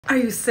Are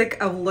you sick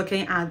of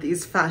looking at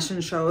these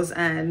fashion shows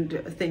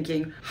and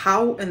thinking,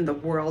 how in the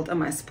world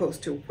am I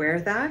supposed to wear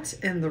that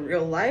in the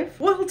real life?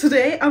 Well,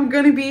 today I'm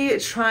going to be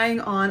trying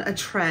on a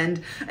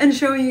trend and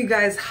showing you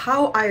guys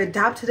how I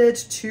adapted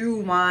it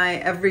to my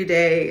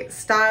everyday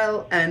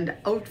style and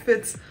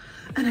outfits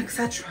and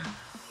etc.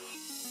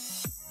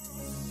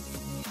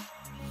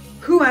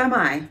 Who am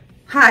I?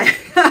 Hi,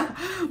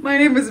 my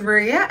name is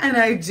Maria and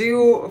I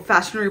do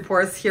fashion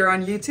reports here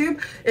on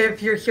YouTube.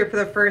 If you're here for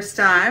the first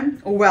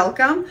time,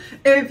 welcome.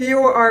 If you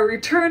are a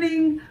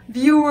returning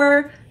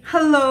viewer,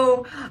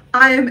 hello.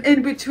 I am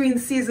in between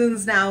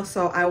seasons now,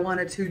 so I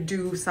wanted to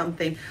do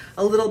something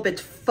a little bit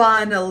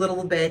fun, a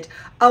little bit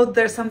out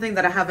there, something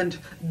that I haven't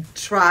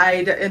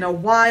tried in a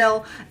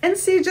while, and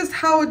see just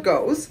how it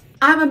goes.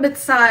 I'm a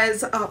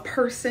mid-size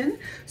person,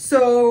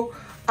 so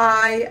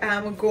I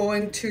am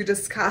going to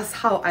discuss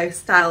how I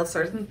style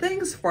certain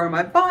things for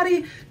my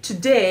body.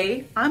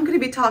 Today, I'm going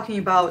to be talking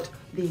about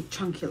the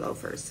chunky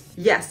loafers.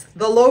 Yes,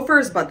 the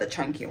loafers, but the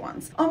chunky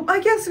ones. I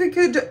guess we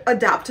could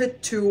adapt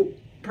it to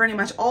pretty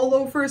much all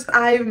loafers.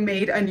 I've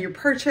made a new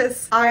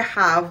purchase. I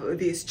have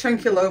these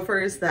chunky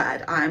loafers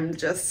that I'm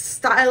just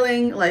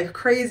styling like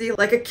crazy,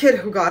 like a kid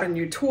who got a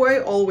new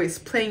toy, always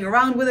playing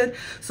around with it.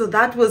 So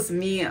that was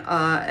me.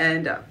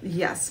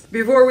 Yes,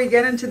 before we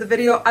get into the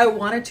video, I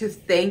wanted to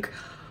thank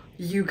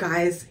you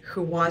guys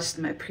who watched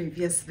my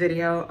previous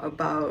video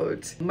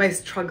about my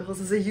struggles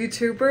as a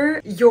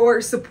YouTuber.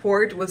 Your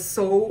support was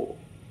so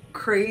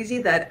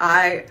crazy that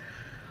I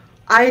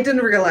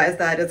didn't realize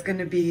that it's going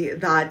to be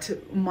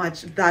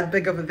that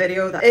big of a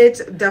video. That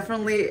it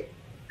definitely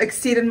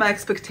exceeded my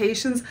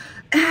expectations,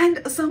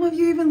 and some of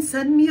you even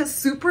sent me a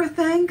super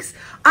thanks.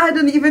 I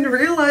didn't even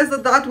realize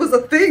that that was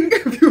a thing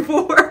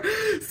before,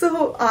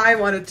 so I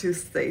wanted to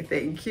say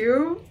thank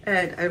you,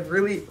 and I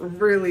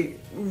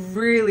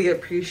really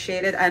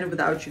appreciate it, and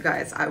without you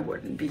guys I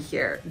wouldn't be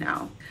here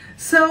now.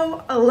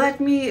 So let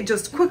me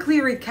just quickly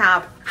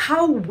recap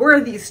how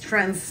were these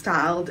trends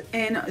styled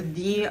in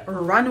the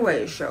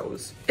runway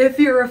shows. If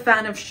you're a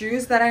fan of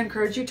shoes, then I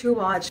encourage you to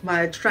watch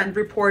my trend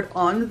report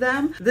on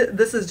them.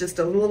 This is just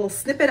a little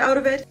snippet out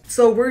of it.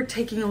 So we're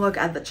taking a look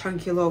at the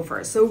chunky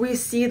loafers. So we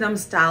see them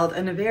styled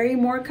in a very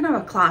more kind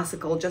of a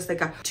classical, just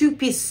like a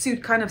two-piece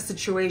suit kind of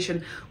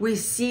situation. We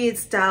see it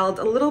styled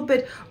a little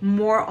bit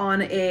more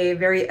on a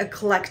very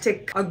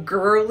eclectic, a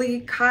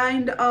girly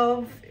kind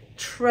of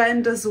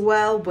trend as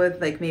well,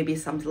 with like maybe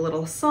some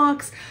little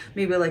socks,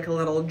 maybe like a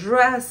little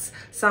dress,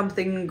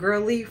 something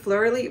girly,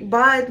 flirty,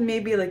 but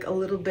maybe like a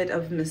little bit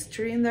of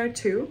mystery in there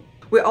too.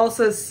 We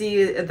also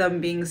see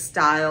them being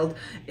styled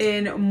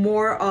in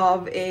more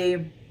of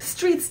a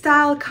street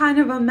style kind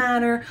of a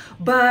manner,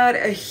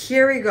 but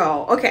here we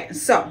go. Okay,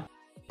 so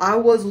I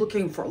was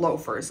looking for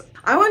loafers.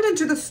 I went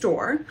into the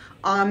store,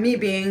 me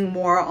being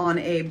more on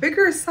a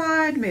bigger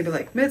side, maybe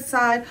like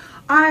mid-side.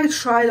 I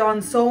tried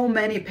on so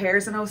many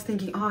pairs and I was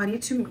thinking, oh, I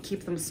need to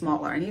keep them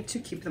smaller. I need to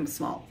keep them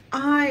small.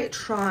 I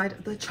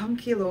tried the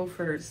chunky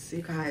loafers,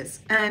 you guys,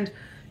 and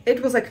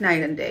it was like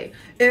night and day.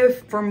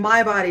 If for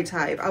my body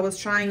type, I was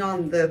trying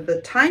on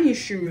the tiny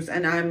shoes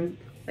and I'm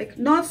like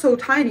not so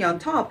tiny on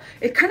top,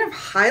 it kind of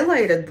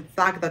highlighted the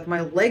fact that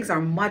my legs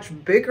are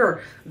much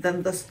bigger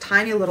than this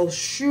tiny little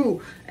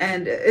shoe,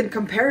 and in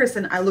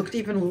comparison I looked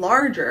even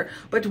larger.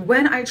 But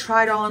when I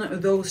tried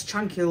on those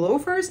chunky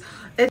loafers,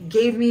 it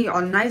gave me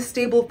a nice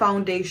stable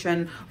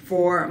foundation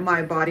for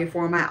my body,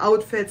 for my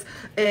outfits.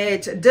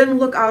 It didn't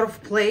look out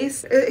of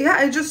place.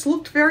 Yeah, it just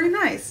looked very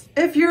nice.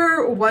 If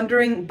you're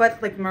wondering,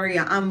 but like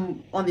Maria,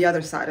 I'm on the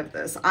other side of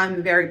this.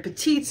 I'm very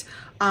petite,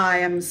 I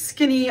am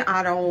skinny,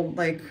 I don't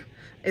like,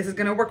 is it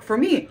gonna work for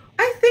me?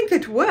 I think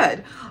it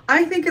would.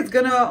 I think it's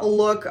gonna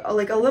look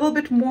like a little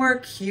bit more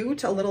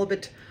cute, a little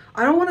bit,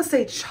 I don't want to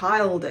say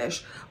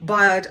childish,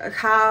 but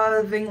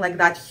having like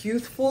that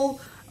youthful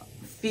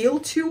feel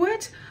to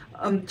it.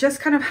 Just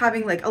kind of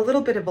having like a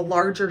little bit of a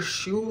larger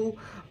shoe.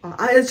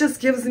 It just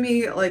gives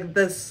me like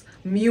this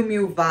Miu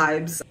Miu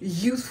vibes,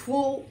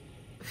 youthful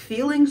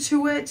feeling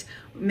to it.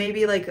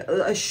 Maybe like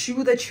a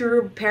shoe that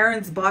your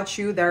parents bought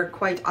you, they're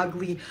quite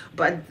ugly,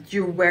 but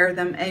you wear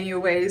them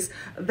anyways.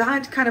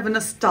 That kind of a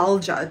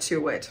nostalgia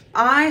to it.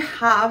 I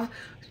have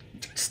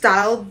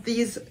styled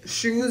these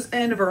shoes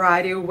in a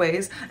variety of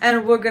ways,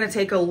 and we're going to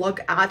take a look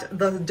at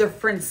the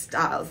different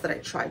styles that I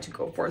tried to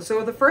go for.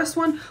 So the first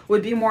one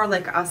would be more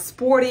like a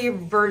sporty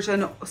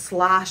version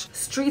slash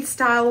street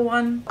style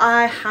one.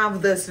 I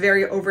have this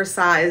very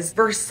oversized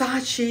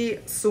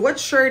Versace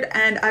sweatshirt,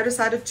 and I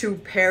decided to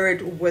pair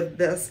it with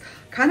this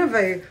kind of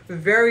a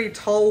very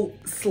tall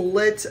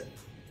slit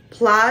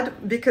plaid,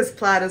 because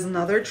plaid is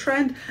another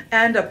trend,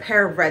 and a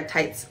pair of red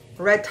tights.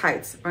 Red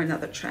tights are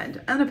another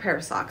trend, and a pair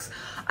of socks.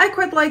 I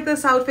quite like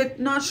this outfit.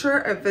 Not sure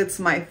if it's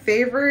my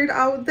favorite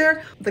out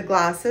there. The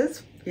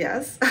glasses,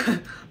 yes.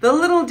 The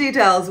little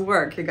details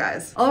work, you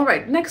guys. All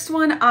right, next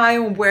one,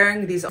 I'm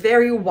wearing these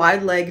very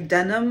wide leg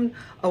denim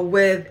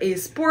with a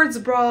sports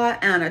bra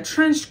and a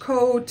trench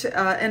coat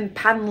and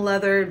patent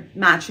leather,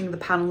 matching the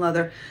patent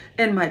leather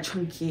in my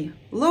chunky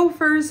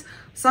loafers,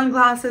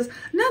 sunglasses,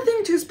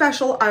 nothing too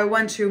special. I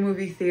went to a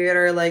movie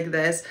theater like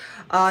this,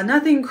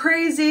 nothing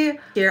crazy.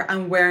 Here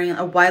I'm wearing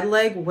a wide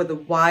leg with a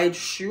wide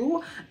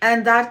shoe,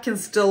 and that can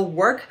still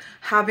work,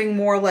 having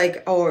more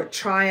like a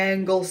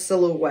triangle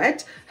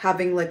silhouette,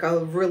 having like a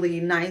really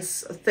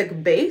nice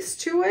thick base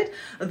to it.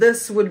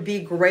 This would be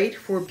great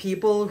for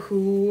people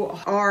who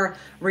are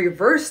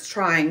reverse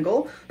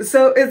triangle,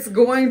 so it's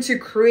going to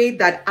create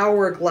that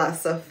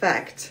hourglass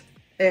effect,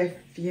 if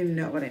you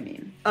know what I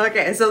mean.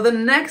 Okay, so the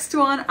next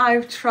one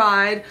I've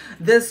tried,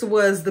 this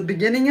was the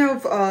beginning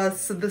of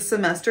the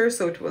semester,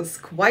 so it was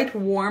quite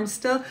warm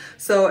still.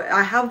 So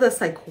I have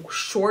this like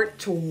short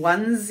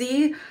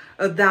onesie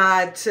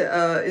that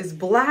is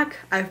black.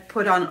 I've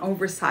put on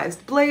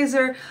oversized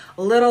blazer,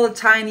 little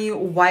tiny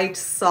white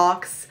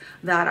socks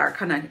that are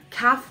kind of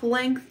calf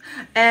length,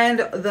 and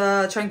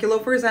the chunky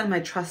loafers and my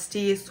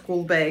trusty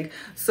school bag.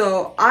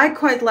 So I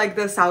quite like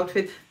this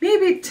outfit,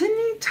 maybe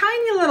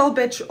tiny little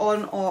bit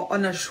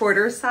on a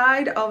shorter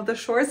side of the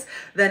shorts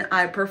than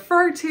I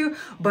prefer to,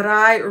 but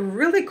I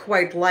really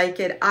quite like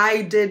it.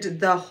 I did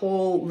the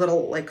whole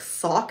little like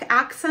sock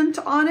accent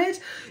on it.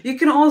 You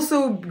can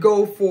also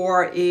go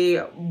for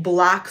a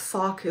black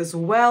sock as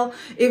well.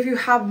 If you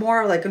have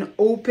more like an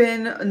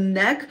open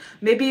neck,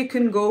 maybe you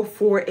can go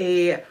for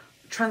a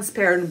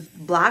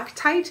transparent black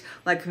tight,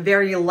 like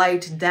very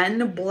light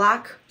den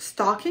black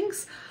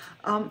stockings,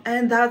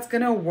 and that's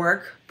gonna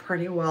work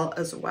pretty well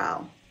as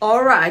well.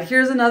 All right,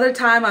 here's another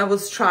time I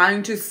was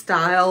trying to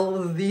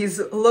style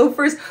these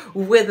loafers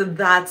with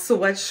that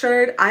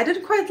sweatshirt. I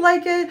didn't quite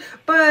like it,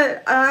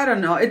 but I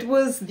don't know. It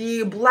was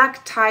the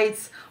black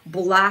tights,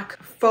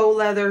 black faux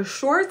leather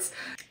shorts,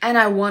 and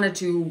I wanted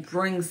to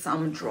bring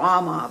some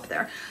drama up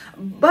there.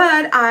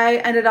 But I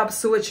ended up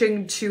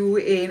switching to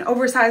an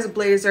oversized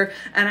blazer,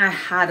 and I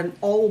had an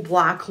all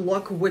black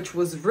look, which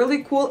was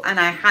really cool, and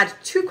I had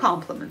 2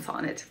 compliments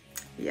on it.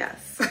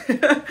 Yes.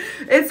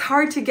 It's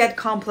hard to get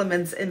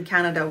compliments in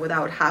Canada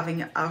without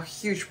having a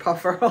huge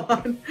puffer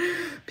on.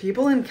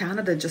 People in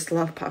Canada just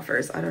love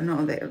puffers. I don't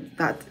know,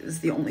 that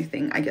is the only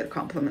thing I get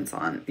compliments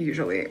on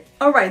usually.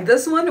 All right,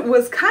 this one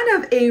was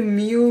kind of a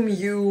Miu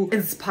Miu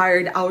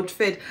inspired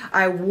outfit.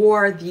 I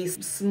wore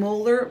these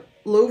smaller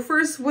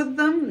loafers with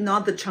them,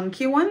 not the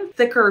chunky one,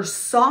 thicker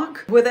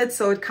sock with it,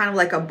 so it's kind of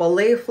like a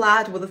ballet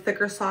flat with a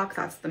thicker sock.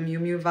 That's the Miu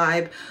Miu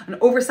vibe. An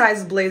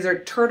oversized blazer,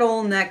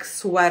 turtleneck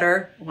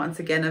sweater, once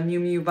again a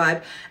Miu Miu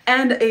vibe,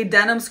 and a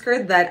denim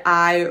skirt that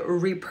I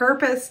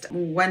repurposed,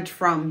 went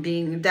from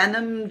being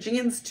denim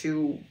jeans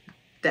to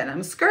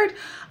denim skirt.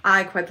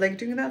 I quite like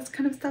doing that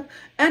kind of stuff.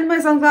 And my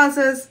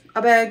sunglasses,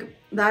 a bag.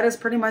 That is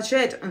pretty much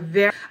it.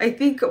 I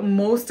think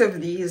most of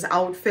these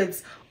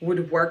outfits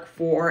would work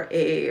for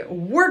a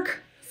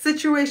work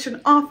situation,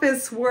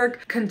 office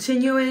work.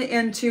 Continuing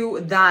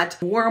into that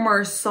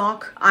warmer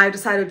sock, I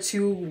decided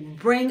to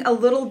bring a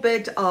little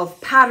bit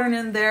of pattern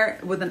in there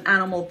with an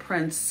animal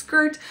print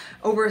skirt,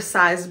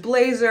 oversized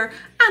blazer,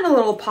 and a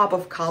little pop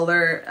of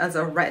color as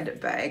a red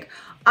bag.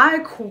 I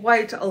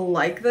quite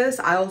like this.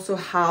 I also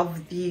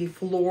have the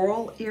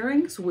floral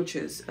earrings, which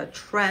is a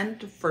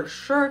trend for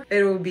sure.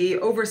 It will be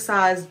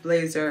oversized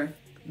blazer,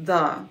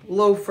 the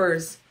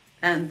loafers,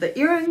 and the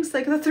earrings,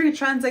 like the 3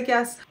 trends, I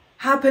guess,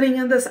 happening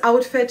in this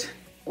outfit.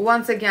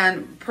 Once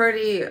again,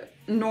 pretty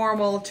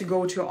normal to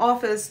go to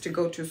office, to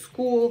go to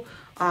school.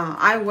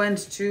 I went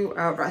to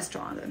a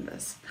restaurant in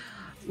this.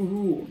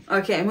 Ooh,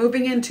 okay,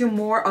 moving into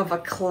more of a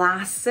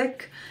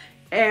classic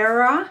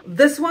era.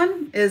 This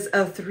one is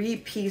a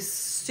 3-piece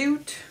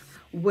suit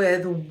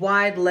with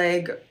wide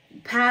leg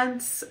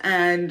pants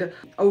and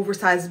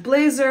oversized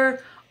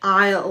blazer.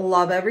 I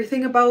love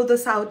everything about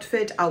this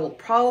outfit. I will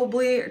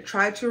probably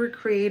try to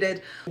recreate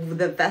it.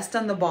 The vest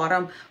on the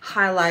bottom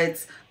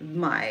highlights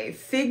my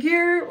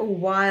figure,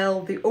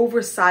 while the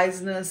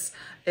oversizedness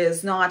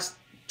is not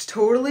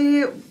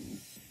totally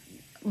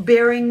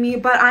bearing me,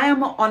 but I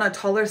am on a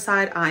taller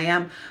side. I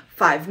am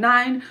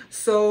 5'9",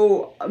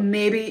 so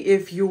maybe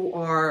if you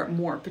are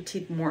more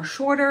petite, more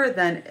shorter,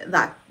 then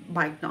that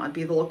might not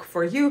be the look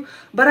for you.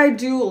 But I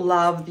do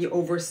love the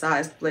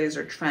oversized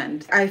blazer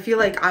trend. I feel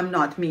like I'm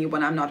not me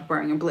when I'm not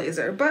wearing a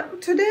blazer,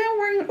 but today I'm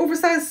wearing an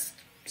oversized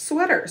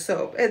sweater,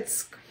 so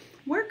it's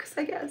works,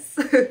 I guess.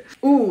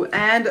 Ooh,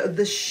 and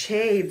the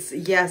shades.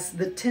 Yes,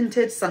 the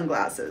tinted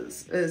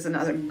sunglasses is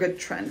another good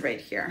trend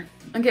right here.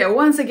 Okay,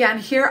 once again,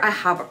 here I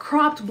have a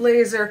cropped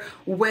blazer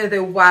with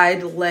a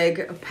wide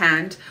leg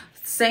pant.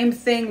 Same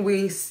thing,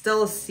 we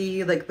still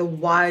see like the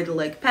wide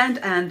leg pant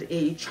and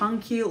a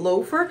chunky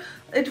loafer.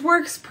 It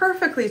works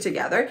perfectly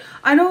together.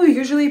 I know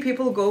usually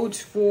people go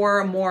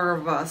for more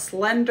of a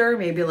slender,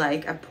 maybe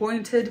like a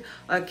pointed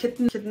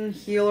kitten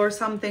heel or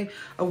something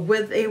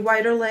with a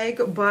wider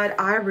leg, but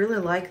I really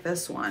like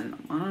this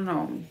one. I don't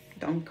know,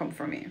 don't come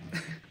for me.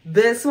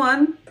 This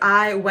one,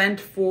 I went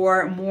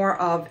for more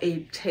of a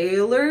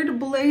tailored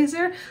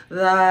blazer.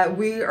 That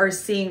we are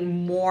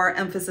seeing more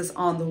emphasis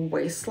on the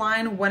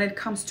waistline when it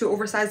comes to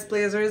oversized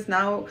blazers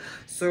now.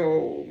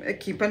 So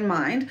keep in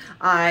mind,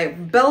 I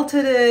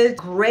belted it,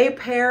 gray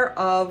pair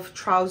of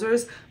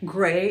trousers.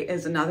 Gray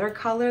is another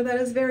color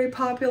that is very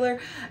popular,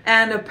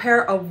 and a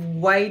pair of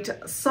white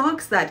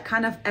socks that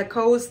kind of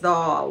echoes the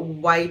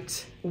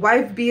white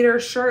wife beater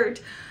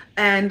shirt,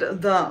 and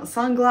the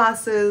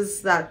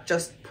sunglasses that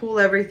just pull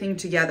everything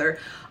together.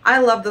 I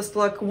love this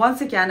look.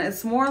 Once again,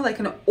 it's more like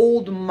an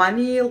old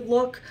money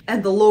look,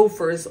 and the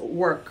loafers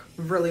work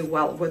really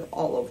well with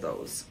all of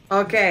those.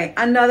 Okay,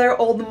 another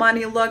old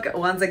money look.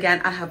 Once again,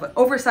 I have an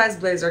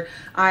oversized blazer.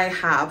 I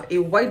have a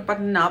white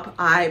button up.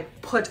 I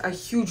put a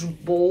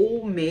huge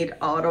bow made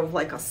out of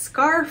like a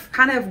scarf,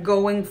 kind of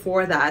going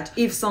for that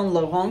Yves Saint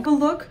Laurent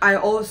look. I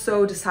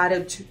also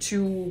decided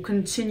to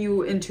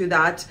continue into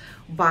that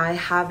by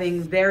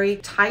having very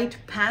tight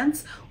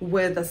pants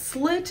with a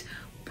slit.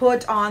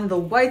 Put on the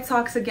white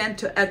socks again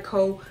to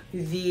echo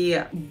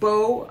the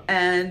bow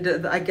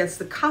and I guess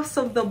the cuffs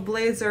of the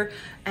blazer,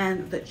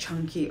 and the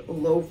chunky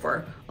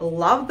loafer.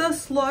 Love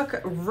this look,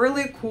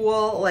 really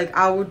cool. Like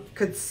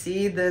could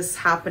see this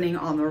happening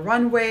on the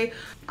runway.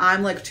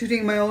 I'm like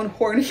tooting my own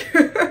horn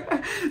here.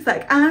 It's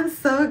like, I'm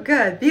so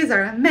good. These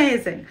are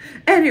amazing.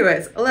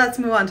 Anyways, let's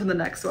move on to the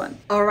next one.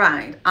 All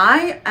right,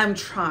 I am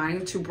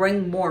trying to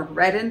bring more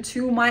red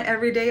into my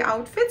everyday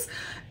outfits,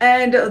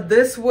 and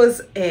this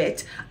was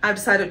it. I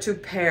decided to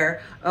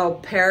pair a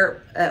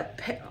pair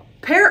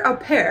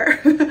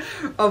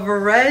of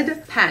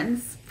red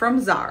pants from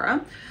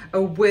Zara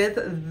with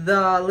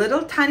the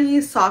little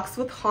tiny socks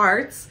with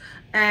hearts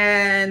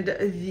and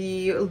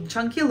the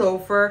chunky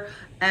loafer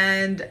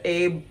and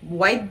a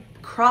white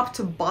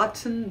cropped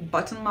button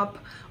up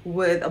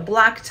with a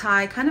black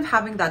tie, kind of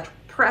having that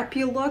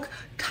preppy look.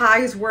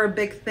 Ties were a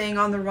big thing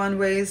on the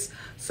runways,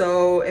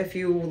 so if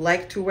you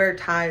like to wear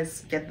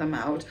ties, get them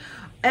out.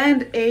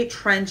 And a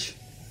trench,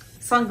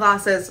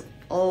 sunglasses.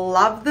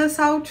 Love this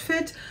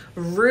outfit,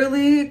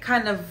 really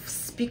kind of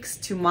speaks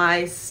to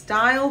my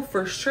style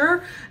for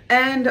sure.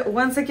 And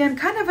once again,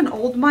 kind of an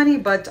old money,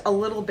 but a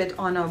little bit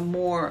on a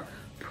more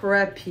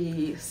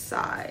preppy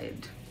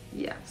side.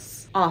 Yes.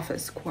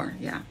 Office core,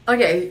 yeah.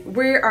 Okay,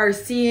 we are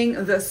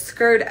seeing the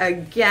skirt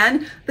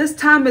again. This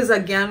time is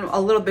again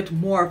a little bit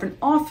more of an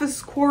office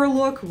core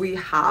look. We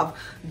have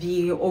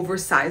the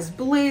oversized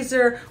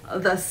blazer,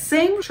 the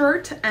same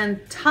shirt and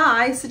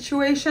tie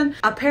situation,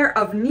 a pair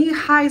of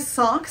knee-high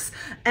socks,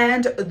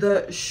 and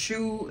the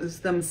shoes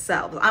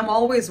themselves. I'm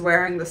always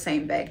wearing the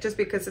same bag just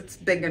because it's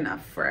big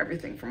enough for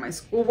everything for my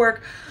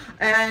schoolwork,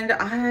 and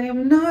I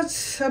am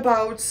not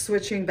about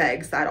switching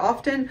bags that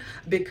often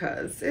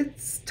because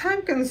it's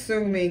time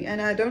consuming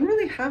and I don't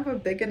really have a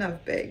big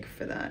enough bag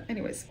for that.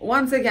 Anyways,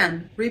 once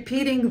again,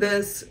 repeating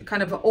this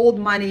kind of old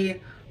money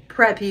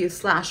preppy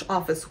 /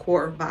 office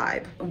core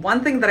vibe.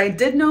 One thing that I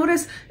did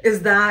notice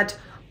is that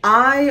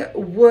I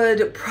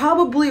would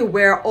probably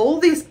wear all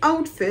these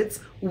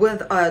outfits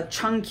with a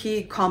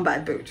chunky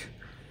combat boot.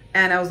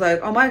 And I was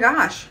like, oh my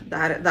gosh,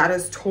 that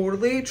is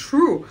totally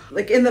true.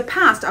 Like in the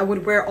past, I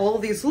would wear all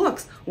these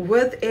looks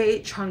with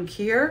a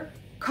chunkier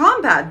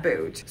combat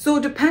boot. So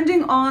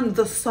depending on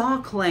the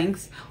sock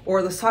length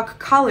or the sock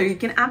color, you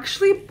can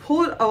actually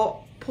pull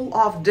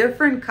off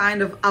different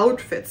kind of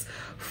outfits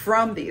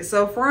from these.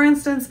 So for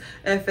instance,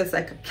 if it's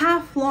like a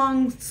calf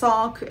long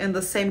sock in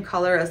the same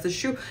color as the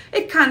shoe,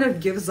 it kind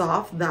of gives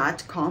off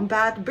that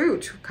combat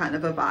boot kind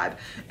of a vibe.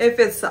 If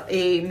it's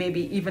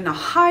maybe even a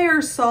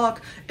higher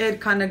sock,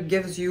 it kind of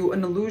gives you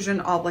an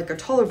illusion of like a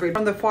taller boot.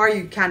 From the far,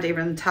 you can't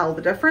even tell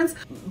the difference,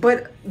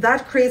 but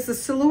that creates a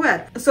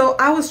silhouette. So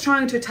I was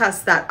trying to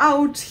test that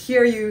out.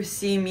 Here you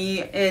see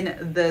me in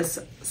this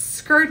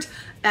skirt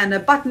and a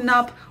button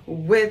up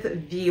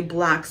with the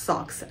black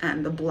socks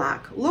and the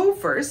black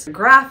loafers,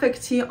 graphic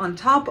tee on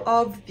top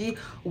of the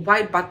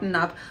white button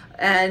up,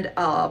 and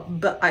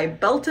I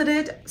belted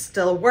it,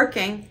 still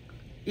working.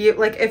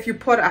 Like if you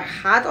put a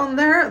hat on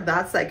there,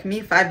 that's like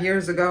me 5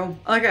 years ago.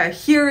 Okay,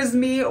 here's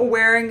me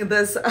wearing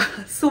this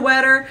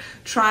sweater,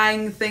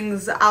 trying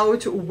things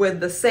out with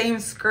the same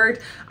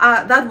skirt.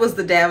 That was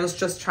the day I was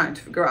just trying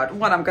to figure out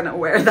what I'm gonna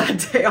wear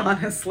that day,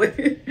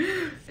 honestly.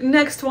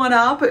 Next one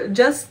up,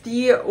 just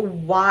the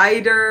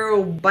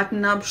wider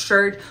button-up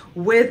shirt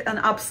with an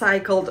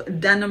upcycled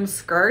denim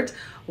skirt.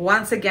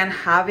 Once again,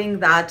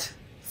 having that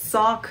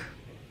sock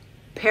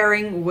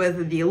pairing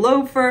with the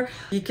loafer.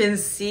 You can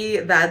see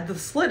that the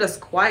slit is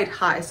quite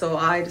high, so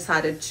I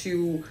decided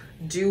to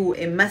do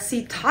a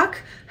messy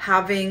tuck,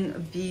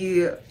 having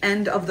the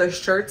end of the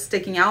shirt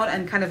sticking out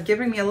and kind of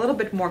giving me a little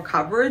bit more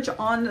coverage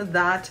on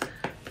that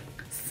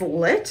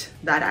slit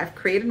that I've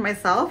created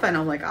myself. And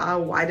I'm like,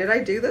 why did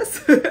I do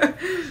this?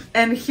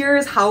 And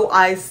here's how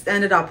I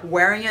ended up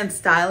wearing and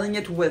styling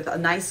it, with a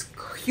nice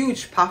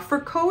huge puffer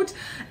coat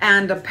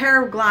and a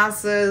pair of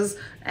glasses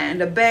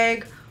and a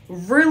bag.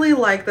 really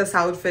like this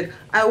outfit.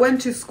 I went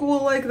to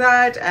school like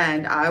that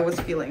and I was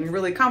feeling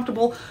really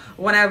comfortable.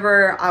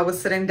 Whenever I was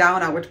sitting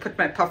down, I would put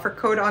my puffer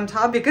coat on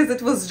top because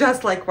it was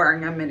just like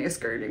wearing a mini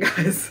skirt, you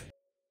guys.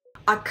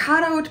 A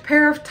cutout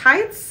pair of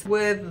tights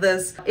with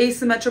this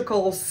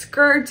asymmetrical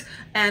skirt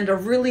and a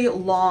really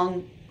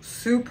long,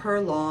 super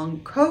long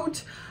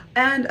coat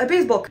and a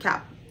baseball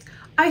cap.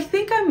 I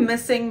think I'm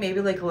missing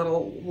maybe like a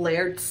little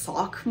layered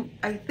sock.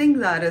 I think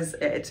that is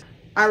it.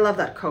 I love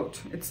that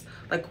coat. It's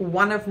like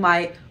one of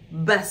my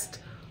best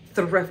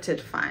thrifted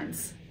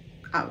finds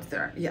out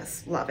there.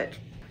 Yes, love it.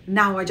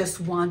 Now I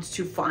just want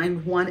to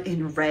find one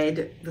in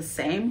red, the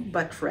same,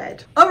 but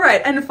red. All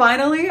right, and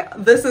finally,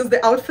 this is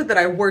the outfit that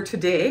I wore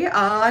today.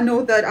 I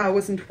know that I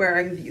wasn't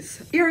wearing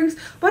these earrings,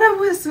 but I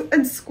was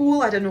in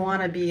school. I didn't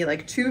want to be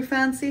like too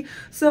fancy.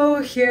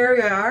 So here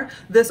we are,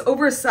 this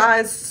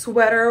oversized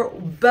sweater,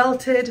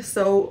 belted,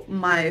 so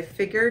my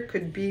figure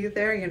could be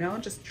there, you know,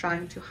 just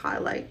trying to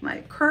highlight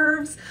my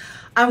curves.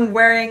 I'm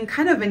wearing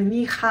kind of a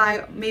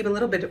knee-high, maybe a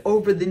little bit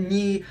over the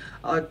knee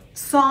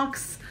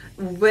socks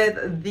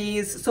with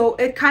these, so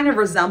it kind of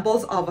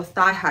resembles of a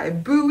thigh-high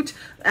boot,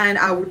 and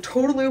I would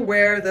totally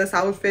wear this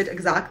outfit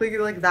exactly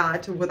like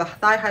that with a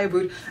thigh-high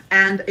boot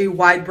and a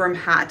wide brim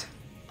hat,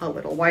 a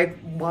little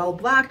white while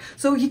black,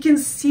 so you can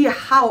see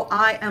how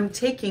I am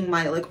taking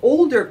my like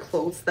older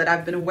clothes that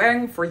I've been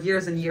wearing for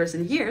years and years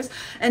and years,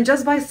 and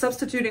just by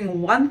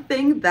substituting one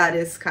thing that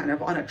is kind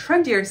of on a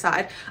trendier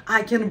side,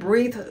 I can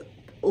breathe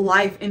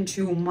life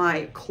into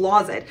my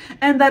closet,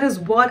 and that is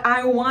what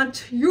I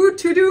want you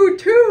to do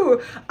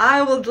too.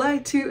 I would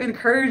like to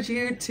encourage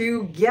you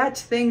to get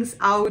things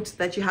out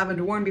that you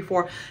haven't worn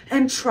before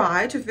and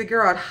try to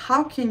figure out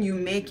how can you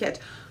make it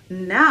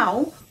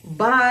now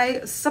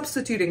by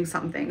substituting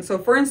something. So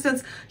for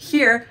instance,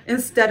 here,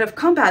 instead of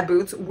combat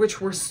boots, which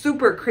were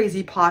super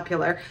crazy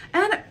popular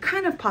and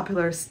kind of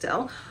popular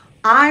still,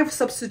 I've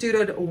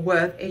substituted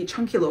with a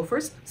chunky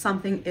loafers.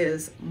 Something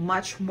is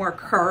much more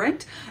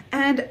current,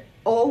 and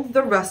all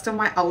the rest of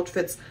my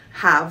outfits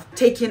have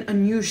taken a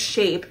new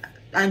shape,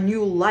 a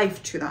new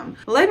life to them.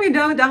 Let me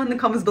know down in the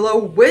comments below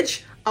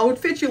which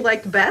outfit you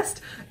liked best.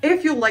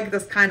 If you like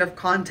this kind of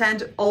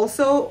content,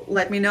 also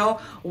let me know.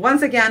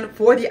 Once again,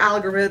 for the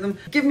algorithm,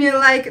 give me a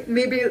like,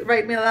 maybe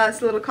write me a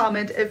last little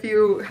comment. If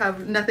you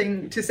have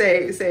nothing to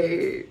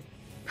say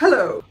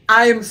hello.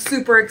 I am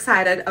super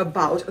excited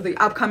about the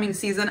upcoming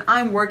season.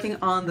 I'm working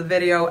on the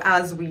video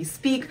as we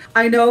speak.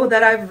 I know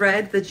that I've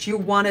read that you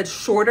wanted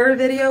shorter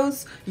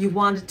videos. You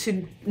wanted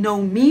to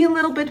know me a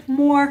little bit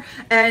more,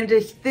 and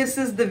this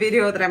is the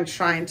video that I'm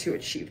trying to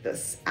achieve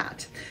this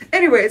at.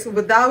 Anyways,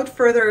 without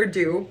further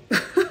ado,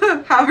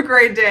 have a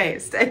great day.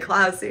 Stay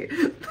classy.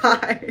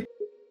 Bye.